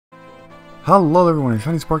Hello everyone, it's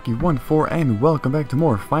ShinySparky14 and welcome back to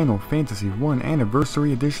more Final Fantasy 1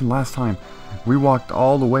 Anniversary Edition. Last time we walked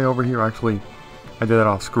all the way over here. Actually, I did that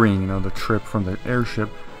off screen, you know, the trip from the airship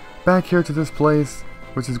back here to this place,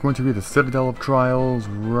 which is going to be the Citadel of Trials,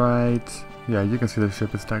 right? Yeah, you can see the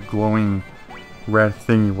ship. It's that glowing red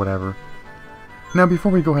thingy, whatever. Now,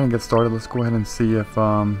 before we go ahead and get started, let's go ahead and see if,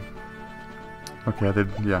 okay, I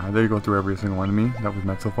did go through every single enemy that we've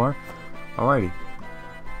met so far. Alrighty.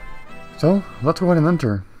 So, let's go ahead and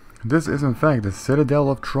enter. This is in fact the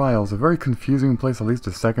Citadel of Trials, a very confusing place. At least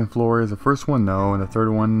the second floor is. The first one, no, and the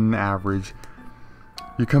third one, average.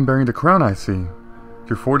 You come bearing the crown, I see.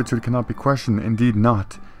 Your fortitude cannot be questioned, indeed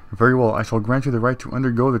not. Very well, I shall grant you the right to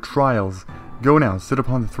undergo the trials. Go now, sit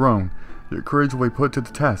upon the throne. Your courage will be put to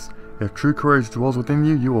the test. If true courage dwells within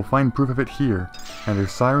you, you will find proof of it here. And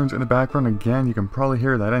there's sirens in the background again, you can probably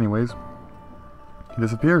hear that anyways. He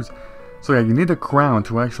disappears. So yeah, you need a crown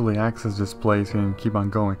to actually access this place and keep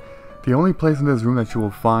on going. The only place in this room that you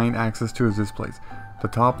will find access to is this place, the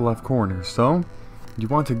top left corner. So, you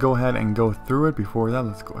want to go ahead and go through it. Before that,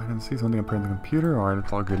 let's go ahead and see something appear on the computer. Alright,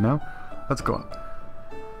 it's all good now. Let's go.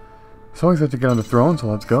 So always have to get on the throne, so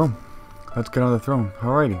let's go. Let's get on the throne.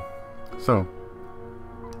 Alrighty. So,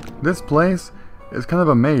 this place is kind of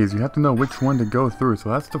a maze. You have to know which one to go through. So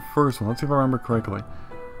that's the first one. Let's see if I remember correctly.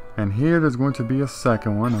 And here there's going to be a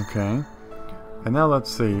second one, okay. And now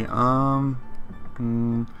let's see,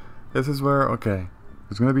 this is where, okay,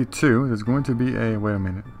 there's going to be two. There's going to be a, wait a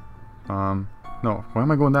minute. No, why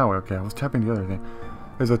am I going that way? Okay, I was tapping the other thing.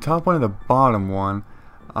 There's a top one and the bottom one.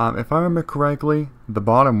 If I remember correctly, the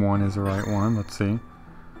bottom one is the right one. Let's see.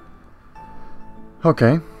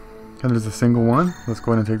 Okay, and there's a single one. Let's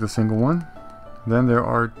go ahead and take the single one. Then there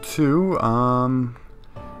are two,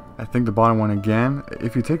 I think the bottom one again.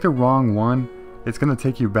 If you take the wrong one, it's going to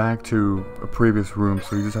take you back to a previous room,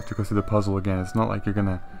 so you just have to go through the puzzle again. It's not like it's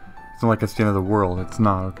not like it's the end of the world. It's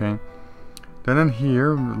not, okay? Then in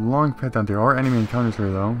here, long pit down. There are enemy encounters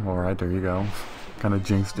here, though. Alright, there you go. Kind of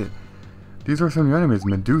jinxed it. These are some new enemies.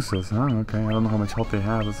 Medusas, huh? Okay, I don't know how much health they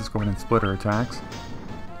have. Let's just go ahead and split our attacks.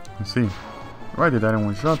 Let's see. Alright, did that in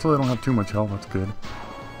one shot, so they don't have too much health. That's good.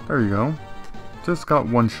 There you go. Just got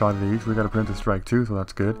one shot at each. We got a Preemptive Strike too, so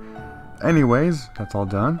that's good. Anyways, that's all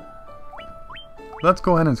done. Let's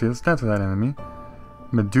go ahead and see the stats of that enemy.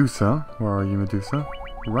 Medusa. Where are you, Medusa?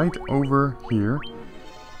 Right over here.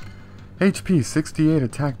 HP 68,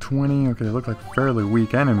 attack 20. Okay, they look like fairly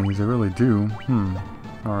weak enemies. They really do.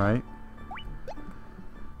 Alright.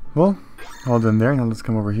 Well, all done there. Now let's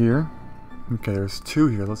come over here. Okay, there's two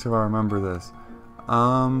here. Let's see if I remember this.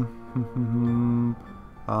 Hold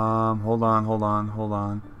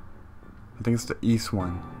on. I think it's the east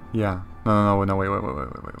one. Yeah. No,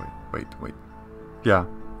 wait. Yeah,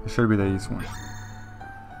 it should be the east one.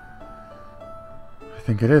 I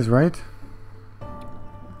think it is, right?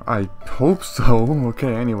 I hope so.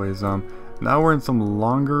 Okay, anyways, now we're in some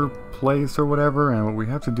longer place or whatever, and what we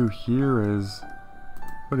have to do here is...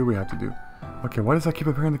 What do we have to do? Okay, why does that keep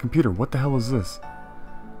appearing on the computer? What the hell is this?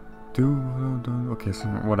 Okay, so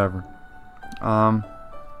whatever.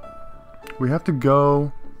 We have to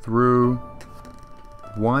go through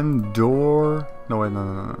one door. No, wait,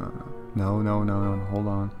 no, hold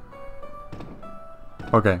on.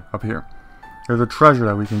 Okay, up here. There's a treasure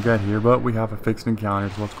that we can get here, but we have a fixed encounter,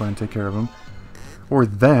 so let's go ahead and take care of them. Or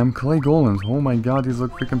them, clay golems. Oh my god, these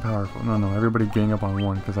look freaking powerful. No, everybody gang up on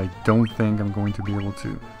one, because I don't think I'm going to be able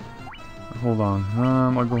to. Hold on.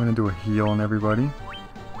 I'll go ahead and do a heal on everybody.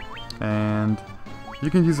 And you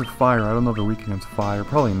can use a fire. I don't know if they're weak against fire.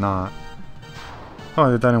 Probably not. Oh,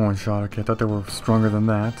 I did that in one shot. Okay, I thought they were stronger than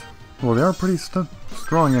that. Well, they are pretty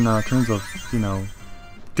strong in terms of, you know,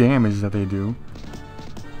 damage that they do.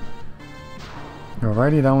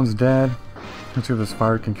 Alrighty, that one's dead. Let's see if this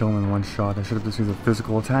fire can kill him in one shot. I should have just used a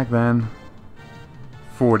physical attack then.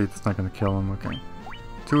 40, that's not going to kill him. Okay.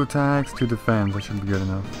 2 attacks, 2 defense. That should be good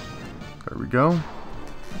enough. There we go.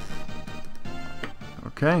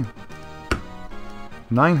 Okay.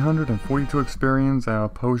 942 experience, a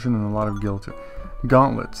potion, and a lot of guilt.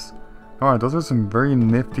 Gauntlets. Alright, those are some very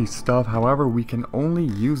nifty stuff. However, we can only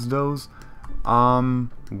use those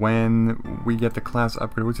when we get the class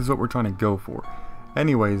upgrade, which is what we're trying to go for.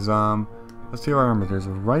 Anyways, let's see if I remember. There's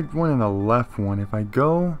a right one and a left one. If I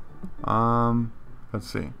go, let's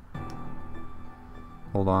see.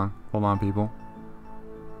 Hold on, people.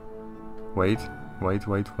 Wait.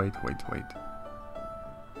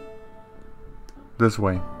 This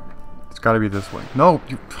way. It's gotta be this way. No!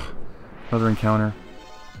 Another encounter.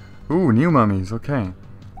 Ooh, new mummies. Okay.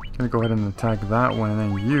 Gonna go ahead and attack that one, and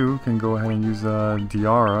then you can go ahead and use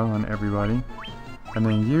Diara on everybody. And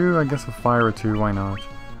then you, I guess a fire or two, why not?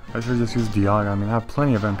 I should just use Diaga. I mean, I have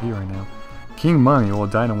plenty of MP right now. King Mummy will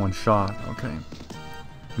die in one shot. Okay.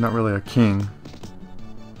 Not really a king.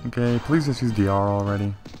 Okay, please just use DR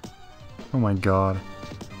already. Oh my god.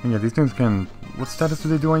 And yeah, these things can... What status do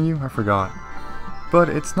they do on you? I forgot. But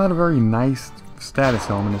it's not a very nice status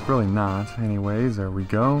element. It's really not. Anyways, there we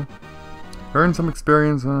go. Earn some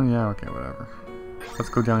experience. Yeah, okay, whatever. Let's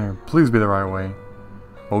go down here. Please be the right way.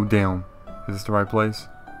 Oh, damn. Is this the right place?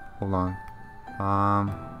 Hold on.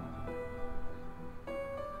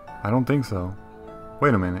 I don't think so.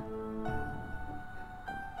 Wait a minute.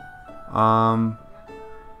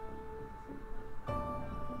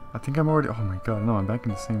 I think I'm already... Oh my god, no, I'm back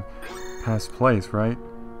in the same past place, right?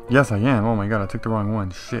 Yes, I am. Oh my god, I took the wrong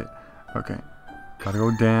one. Shit. Okay. Gotta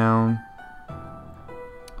go down.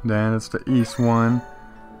 Then it's the east one.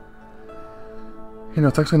 You know,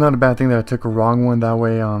 it's actually not a bad thing that I took a wrong one. That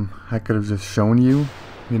way, I could have just shown you,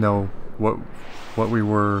 you know, what we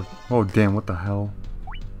were... Oh, damn, what the hell?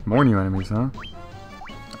 More new enemies, huh?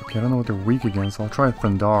 Okay, I don't know what they're weak against. So I'll try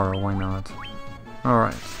Thundara, why not?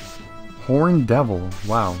 Alright. Horned Devil.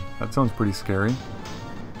 Wow, that sounds pretty scary.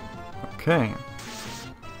 Okay.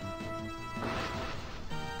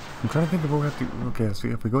 I'm trying to think of what we have to... Okay, so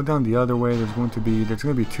if we go down the other way, there's going to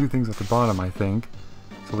be two things at the bottom, I think.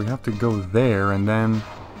 So we have to go there, and then...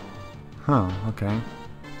 Huh, okay.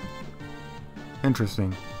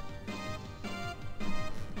 Interesting.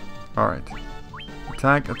 Alright.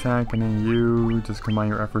 Attack, attack, and then you just combine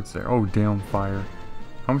your efforts there. Oh, damn, fire.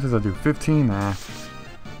 How much does that do? 15? Nah.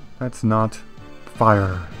 That's not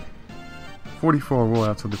fire. 44, well,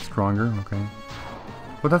 that's a bit stronger, okay.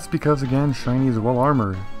 But that's because, again, Shiny is well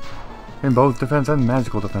armored. In both defense and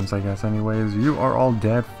magical defense, I guess. Anyways, you are all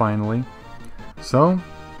dead, finally. So,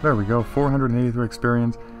 there we go, 483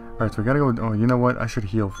 experience. Alright, so we gotta go... Oh, you know what? I should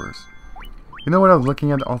heal first. You know what I was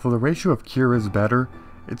looking at? Although the ratio of Cure is better,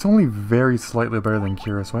 it's only very slightly better than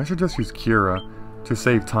Cura, so I should just use Cura to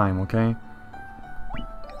save time, okay?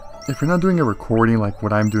 If you're not doing a recording like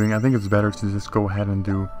what I'm doing, I think it's better to just go ahead and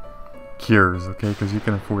do cures, okay? Because you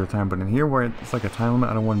can afford the time. But in here, where it's like a time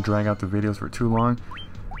limit, I don't want to drag out the videos for too long.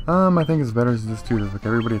 I think it's better to just do this. Like,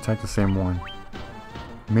 everybody attack the same one.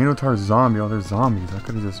 Minotaur Zombie. Oh, they're zombies. I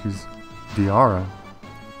could have just used Diara.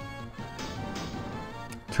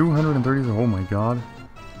 230. Oh my god.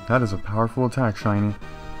 That is a powerful attack, Shiny.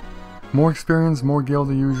 More experience, more gil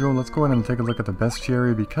than usual. Let's go ahead and take a look at the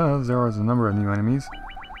bestiary because there is a number of new enemies.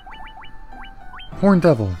 Horned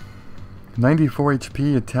Devil. 94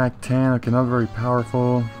 HP, attack 10. Okay, not very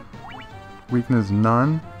powerful. Weakness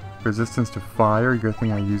none. Resistance to fire. Good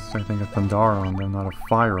thing I used, I think, a Thundara on them, not a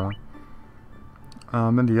Fyra.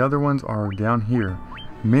 And the other ones are down here.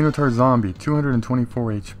 Minotaur Zombie.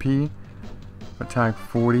 224 HP. Attack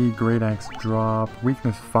 40, Great Axe drop,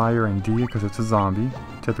 weakness fire and D because it's a zombie,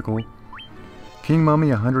 typical. King Mummy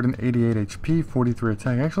 188 HP, 43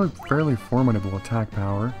 attack, actually fairly formidable attack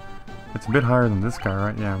power. It's a bit higher than this guy,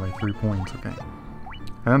 right? Yeah, by 3 points, okay.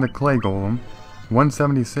 And then the Clay Golem,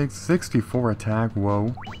 176, 64 attack,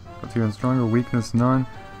 whoa. That's even stronger, weakness none.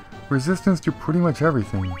 Resistance to pretty much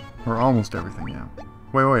everything, or almost everything, yeah.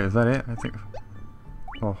 Wait, is that it? I think...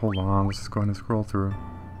 Oh, hold on, let's just go ahead and scroll through.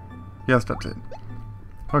 Yes, that's it.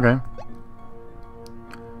 Okay.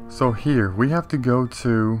 So here, we have to go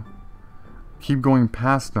to... Keep going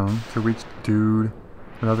past them to reach Dude.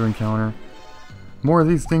 Another encounter. More of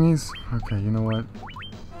these thingies. Okay, you know what?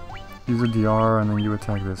 Use a DR and then you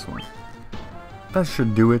attack this one. That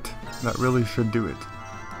should do it. That really should do it.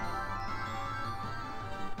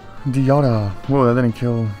 Diara. Whoa, that didn't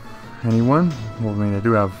kill anyone. Well, I mean, they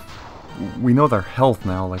do have... We know their health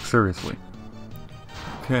now, like, seriously.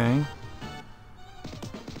 Okay.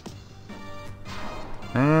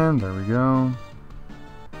 And there we go.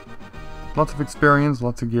 Lots of experience,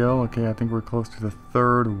 lots of gil. Okay, I think we're close to the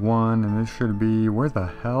third one, and this should be... Where the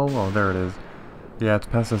hell? Oh, there it is. Yeah, it's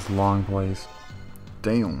past this long place.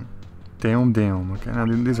 Damn. Damn. Okay, now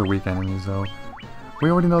these are weak enemies, though. We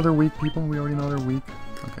already know they're weak, people. We already know they're weak.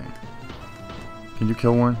 Okay. Can you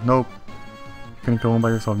kill one? Nope. You couldn't kill one by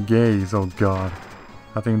yourself. Gaze. Oh, God.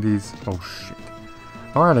 I think these... Oh, shit.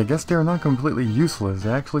 Alright, I guess they're not completely useless.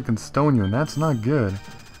 They actually can stone you, and that's not good.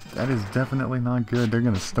 That is definitely not good. They're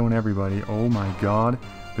gonna stone everybody. Oh my god.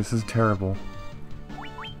 This is terrible.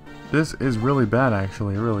 This is really bad,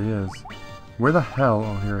 actually. It really is. Where the hell...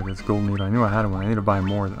 Oh, here it is. Gold needle. I knew I had one. I need to buy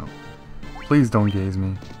more, though. Please don't gaze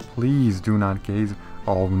me. Please do not gaze.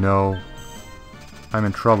 Oh, no. I'm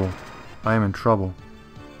in trouble. I am in trouble.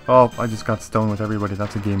 Oh, I just got stoned with everybody.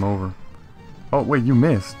 That's a game over. Oh, wait, you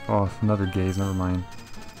missed. Oh, another gaze. Never mind.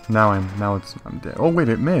 I'm dead. Oh, wait,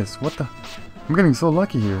 it missed. What the... I'm getting so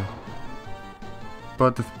lucky here.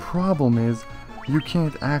 But the problem is, you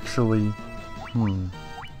can't actually...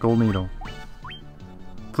 Gold needle.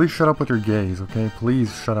 Please shut up with your gaze, okay?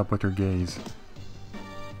 Please shut up with your gaze.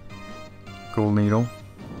 Gold needle.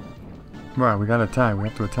 Right, we gotta attack. We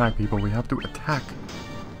have to attack, people. We have to attack.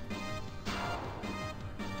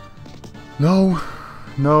 No!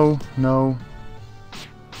 No, no.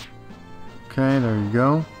 Okay, there you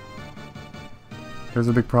go. There's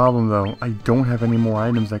a big problem, though. I don't have any more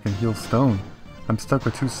items that can heal stone. I'm stuck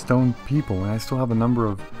with 2 stone people, and I still have a number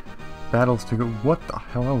of battles to go. What the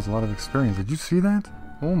hell? That was a lot of experience. Did you see that?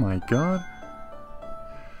 Oh my god.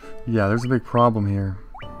 Yeah, there's a big problem here.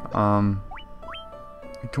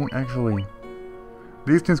 I don't actually...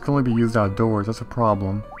 These things can only be used outdoors. That's a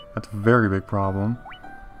problem. That's a very big problem.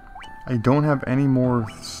 I don't have any more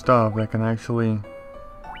stuff that can actually...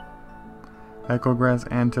 Echo Grass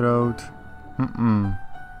Antidote. I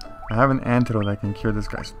have an antidote that can cure this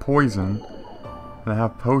guy's poison. And I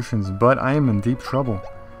have potions, but I am in deep trouble.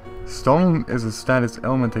 Stone is a status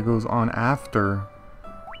element that goes on after,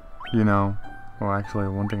 you know... Well, actually,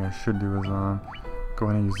 one thing I should do is go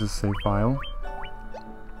ahead and use this save file.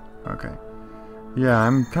 Okay. Yeah,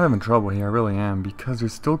 I'm kind of in trouble here, I really am, because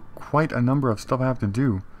there's still quite a number of stuff I have to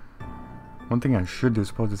do. One thing I should do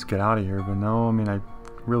is probably just get out of here, but no, I mean, I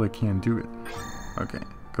really can't do it. Okay,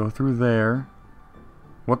 go through there.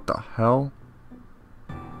 What the hell?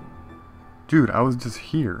 Dude, I was just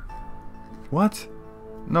here. What?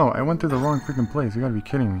 No, I went through the wrong freaking place. You gotta be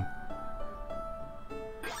kidding me.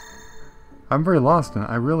 I'm very lost, and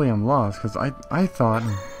I really am lost, because I thought...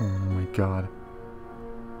 Oh my god.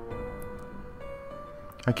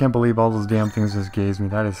 I can't believe all those damn things just gave me.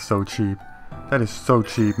 That is so cheap. That is so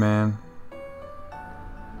cheap, man.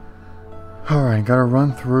 Alright, gotta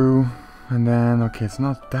run through. And then, okay, it's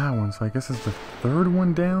not that one, so I guess it's the 3rd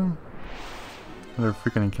one down? Another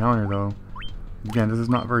freaking encounter, though. Again, this is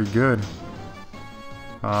not very good.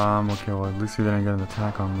 Okay, well, at least he didn't get an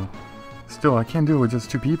attack on me. Still, I can't do it with just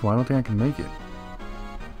 2 people. I don't think I can make it.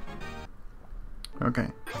 Okay.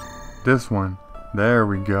 This one. There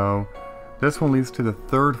we go. This one leads to the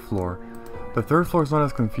 3rd floor. The 3rd floor is not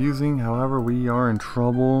as confusing, however, we are in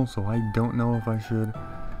trouble, so I don't know if I should...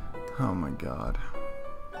 Oh my god.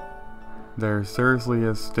 There seriously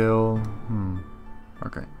is still...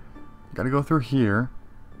 Okay. Gotta go through here.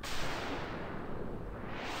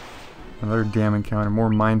 Another damn encounter. More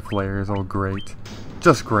mind flayers. Oh, great.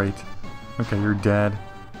 Just great. Okay, you're dead.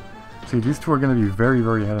 See, these 2 are gonna be very,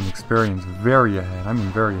 very ahead in experience. Very ahead. I mean,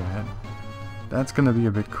 very ahead. That's gonna be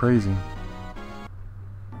a bit crazy.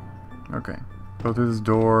 Okay. Go through this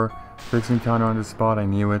door. Fix encounter on this spot. I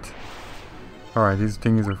knew it. Alright, these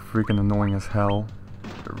thingies are freaking annoying as hell.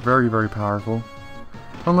 They're very, very powerful.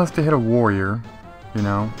 Unless they hit a warrior, you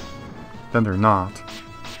know. Then they're not.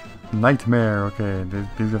 Nightmare, okay,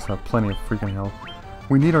 these guys have plenty of freaking health.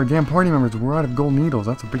 We need our damn party members, we're out of gold needles,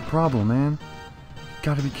 that's a big problem, man. You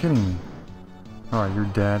gotta be kidding me. Alright, you're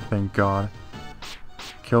dead, thank god.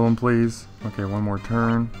 Kill him, please. Okay, one more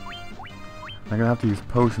turn. I'm gonna have to use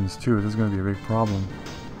potions, too, this is gonna be a big problem.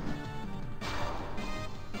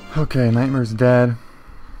 Okay, Nightmare's dead.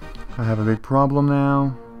 I have a big problem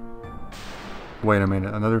now. Wait a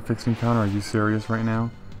minute, another fixed encounter? Are you serious right now?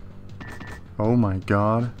 Oh my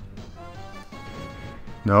god.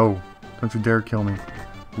 No, don't you dare kill me.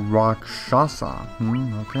 Rakshasa.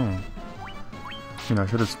 Okay. You know, I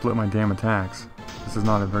should have split my damn attacks. This is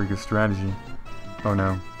not a very good strategy. Oh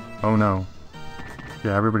no. Oh no.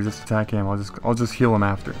 Yeah, everybody just attack him. I'll just heal him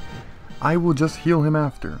after. I will just heal him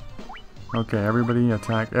after. Okay, everybody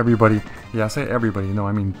attack. Everybody. Yeah, I say everybody. No,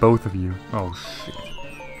 I mean both of you. Oh shit.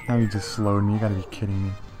 Now you just slowed me. You gotta be kidding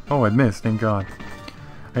me. Oh, I missed. Thank god.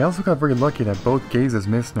 I also got very lucky that both gazes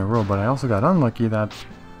missed in a row, but I also got unlucky that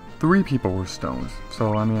 3 people were stones.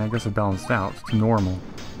 So, I mean, I guess it balanced out. It's normal.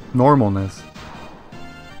 Normalness.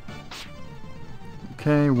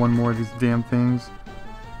 Okay, one more of these damn things.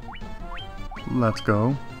 Let's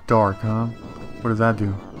go. Dark, huh? What does that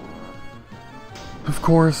do? Of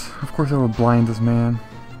course it will blind this man.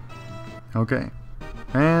 Okay.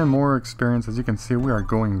 And more experience. As you can see, we are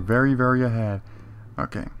going very, very ahead.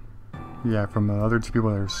 Okay. Yeah, from the other 2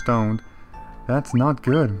 people that are stoned. That's not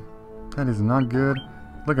good. That is not good.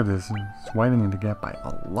 Look at this. It's widening the gap by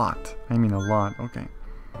a lot. I mean a lot. Okay.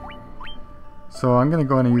 So I'm going to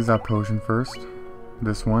go ahead and use that potion first.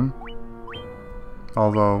 This one.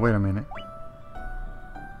 Although, wait a minute.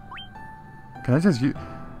 Can I just use...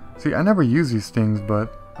 See, I never use these things,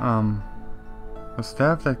 but... A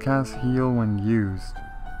staff that casts heal when used.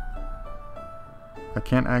 I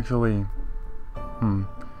can't actually...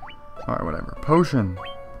 Alright, whatever. Potion.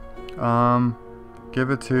 Give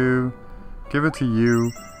it to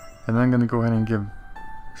you, and then I'm gonna go ahead and give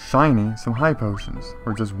Shiny some high potions,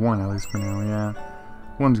 or just one at least for now. Yeah,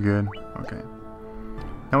 one's good. Okay.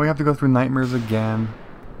 Now we have to go through nightmares again.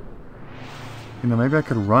 You know, maybe I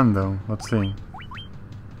could run though. Let's see.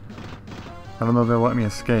 I don't know if they'll let me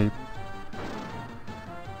escape.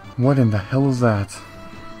 What in the hell is that?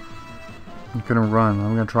 I couldn't run.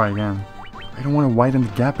 I'm gonna try again. I don't want to widen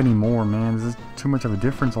the gap anymore, man. This is too much of a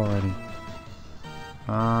difference already.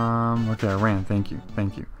 Okay, I ran. Thank you.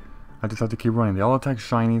 Thank you. I just have to keep running. They all attack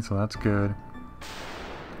Shiny, so that's good.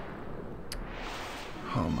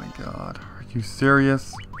 Oh my god. Are you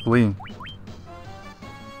serious? Flee.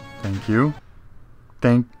 Thank you.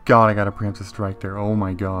 Thank god I got a preemptive strike there. Oh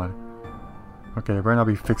my god. Okay, there better not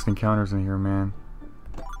be fixed encounters in here, man.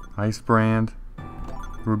 Ice Brand.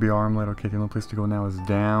 Ruby Armlet. Okay, the only place to go now is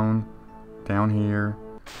down. Down here.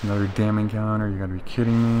 Another damn encounter. You gotta be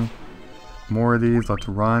kidding me. More of these. Let's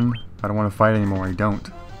run. I don't want to fight anymore. I don't.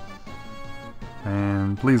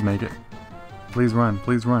 And please make it. Please run.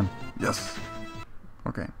 Please run. Yes.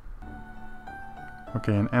 Okay.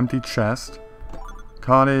 Okay, an empty chest.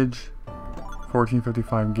 Cottage.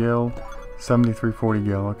 1455 gil. 7340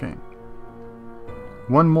 gil. Okay.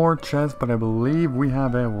 One more chest, but I believe we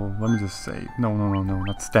have a... Well, let me just save. No.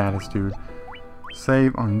 Not status, dude.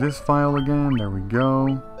 Save on this file again. There we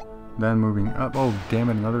go. Then moving up. Oh, damn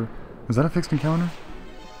it. Another... Is that a fixed encounter?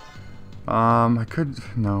 I could...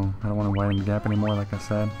 No, I don't want to widen the gap anymore, like I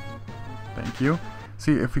said. Thank you.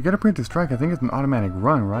 See, if we get a preemptive strike, I think it's an automatic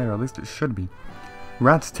run, right? Or at least it should be.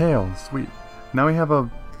 Rat's Tail. Sweet. Now we have a...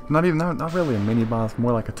 Not really a mini-boss,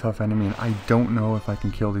 more like a tough enemy, and I don't know if I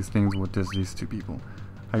can kill these things with just these two people.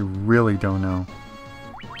 I really don't know.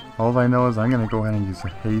 All I know is I'm going to go ahead and use a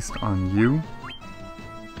haste on you.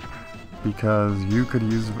 Because you could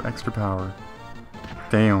use extra power.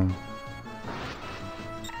 Damn.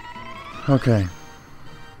 Okay.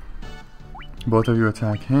 Both of you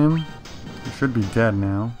attack him. He should be dead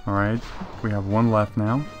now. Alright. We have one left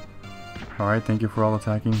now. Alright, thank you for all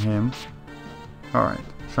attacking him. Alright.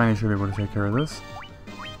 Shiny should be able to take care of this.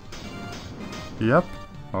 Yep.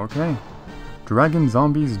 Okay. Dragon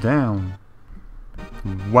Zombies down.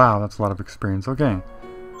 Wow, that's a lot of experience. Okay.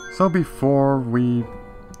 So before we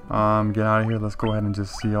get out of here, let's go ahead and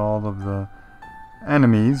just see all of the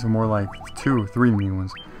enemies. Or more like 2 or 3 new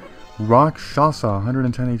ones. Rakshasa,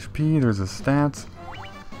 110 HP. There's the stats.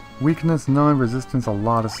 Weakness, none. Resistance, a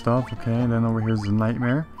lot of stuff. Okay, and then over here's the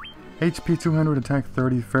Nightmare. HP 200, attack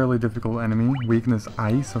 30, fairly difficult enemy. Weakness,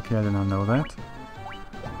 ice. Okay, I did not know that.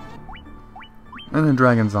 And then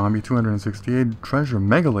Dragon Zombie, 268. Treasure,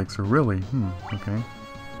 Megalixir, really? Okay.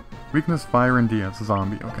 Weakness, fire, and DS,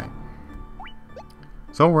 zombie. Okay.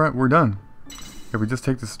 So we're done. If we just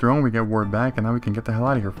take this throne, we get word back, and now we can get the hell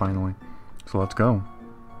out of here finally. So let's go.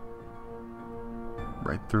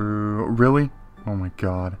 Right through... Really? Oh my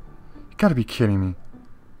god. You gotta be kidding me.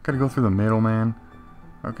 Gotta go through the middle, man.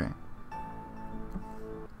 Okay.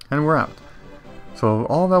 And we're out. So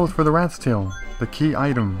all that was for the Rat's Tail. The key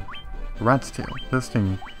item. Rat's Tail. This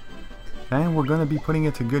thingy. And we're gonna be putting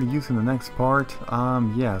it to good use in the next part.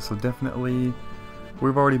 Yeah, so definitely...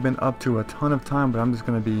 We've already been up to a ton of time, but I'm just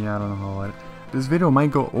gonna be... I don't know how to... This video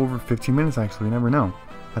might go over 15 minutes actually, you never know.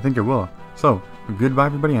 I think it will. So, goodbye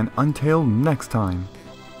everybody, and until next time.